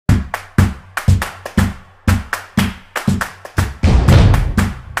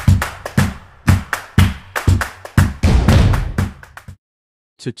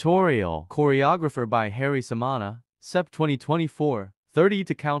Tutorial. Choreographer by Harry Samana. Sept 2024. 30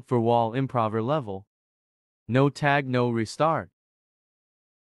 to count for wall improver level. No tag, no restart.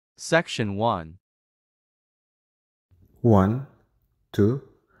 Section 1. 1, 2,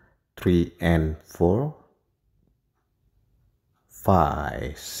 3 and 4,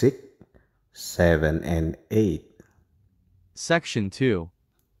 5, 6, 7 and 8. Section 2.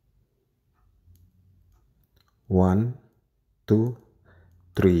 1, 2,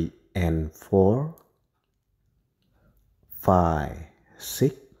 3 and 4, 5,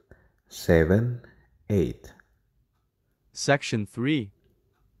 6, 7, 8. Section 3.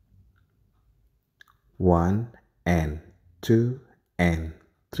 1 and 2 and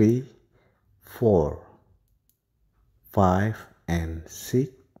 3, 4, 5 and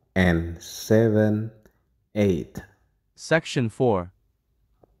 6 and 7, 8. Section 4.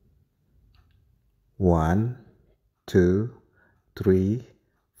 1, 2, 3,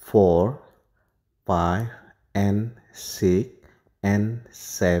 4, 5 and 6 and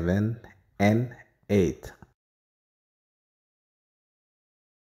 7 and 8.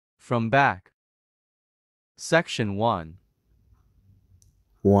 From back. Section 1.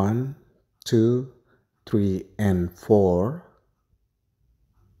 1, 2, 3 and 4,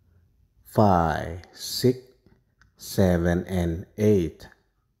 5, 6, 7 and 8.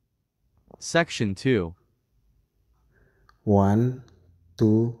 Section 2. 1,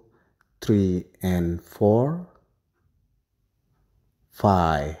 2, 3 and 4,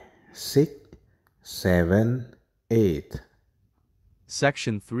 5, 6, 7, 8.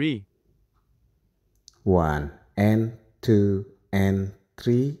 Section 3. 1 and 2 and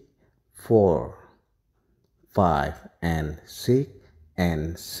 3, 4, 5 and 6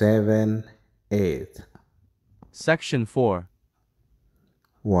 and 7, 8. Section 4.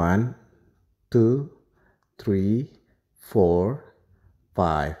 1, 2, 3, 4,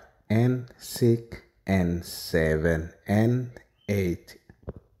 5 and 6 and 7 and 8.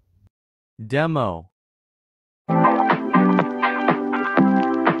 Demo.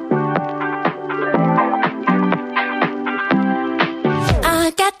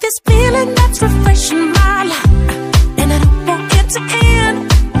 I got this feeling that's refreshing my life, and I don't want it to end.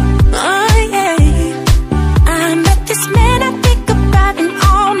 Oh yeah, I met this man, I think about him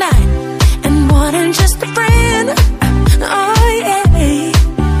all night, and more than just a friend. Oh yeah,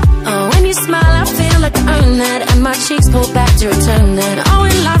 oh, when you smile I feel like I earn that, and my cheeks pull back to return that. Oh,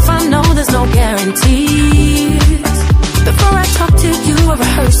 in life I know there's no guarantees. Before I talk to you or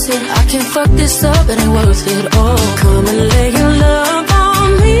rehearse it, I can fuck this up, it ain't worth it. Oh, come and lay your love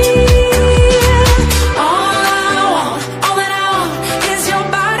on me. All that I want is your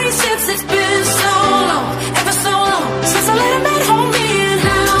body, since it's been so long, ever so long, since I let a man hold me. And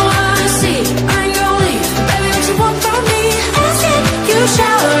now I see I ain't gonna leave, baby, what you want from me, ask it, you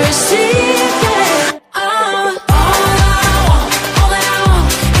shall receive, yeah. All that I want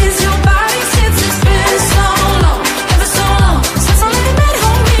is your body, since it's been so long, ever so long, since I let a man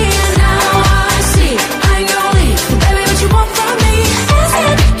hold me. And now I see I ain't gonna leave, baby, what you want from me, ask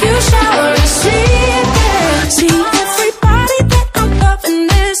it, you shall receive, yeah. See, everybody that I'm loving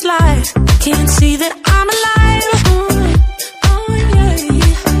this life can't see that I'm alive. Oh yeah.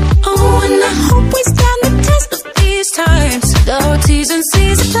 Oh, and I hope we stand the test of these times. The T's and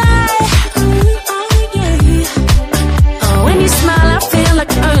C's apply. Oh yeah. Oh, when you smile I feel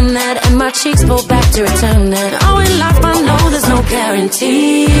like I earn that, and my cheeks pull back to return that. Oh, in life I know there's no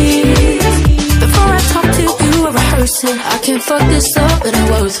guarantees. Before I talk to you or rehearse it, I can fuck this up, it ain't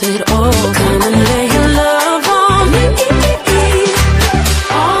worth it. Oh, come and lay your love on me.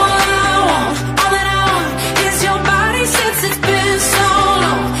 All that I want is your body, since it's been so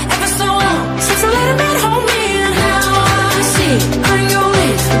long, ever so long, since I let a man hold me. And now I see I ain't gonna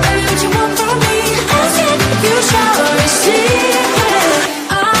leave, baby, what you want from me, ask it, you shall receive, yeah.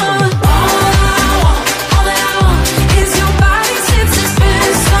 All that I want is your body, since it's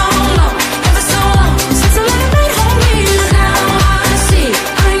been so long, ever so long, since I let a man hold me. And now I see I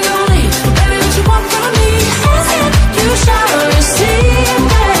ain't gonna leave, baby, what you want from me, ask it, you shall receive,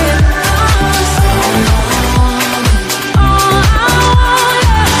 yeah.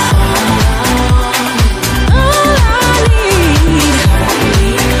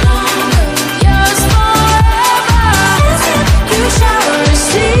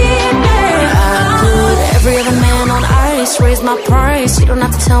 Raise my price, you don't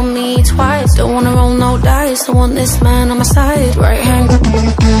have to tell me twice. Don't wanna roll no dice, I want this man on my side. Right hand,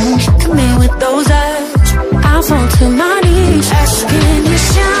 come in with those eyes, I fall to my knees, asking you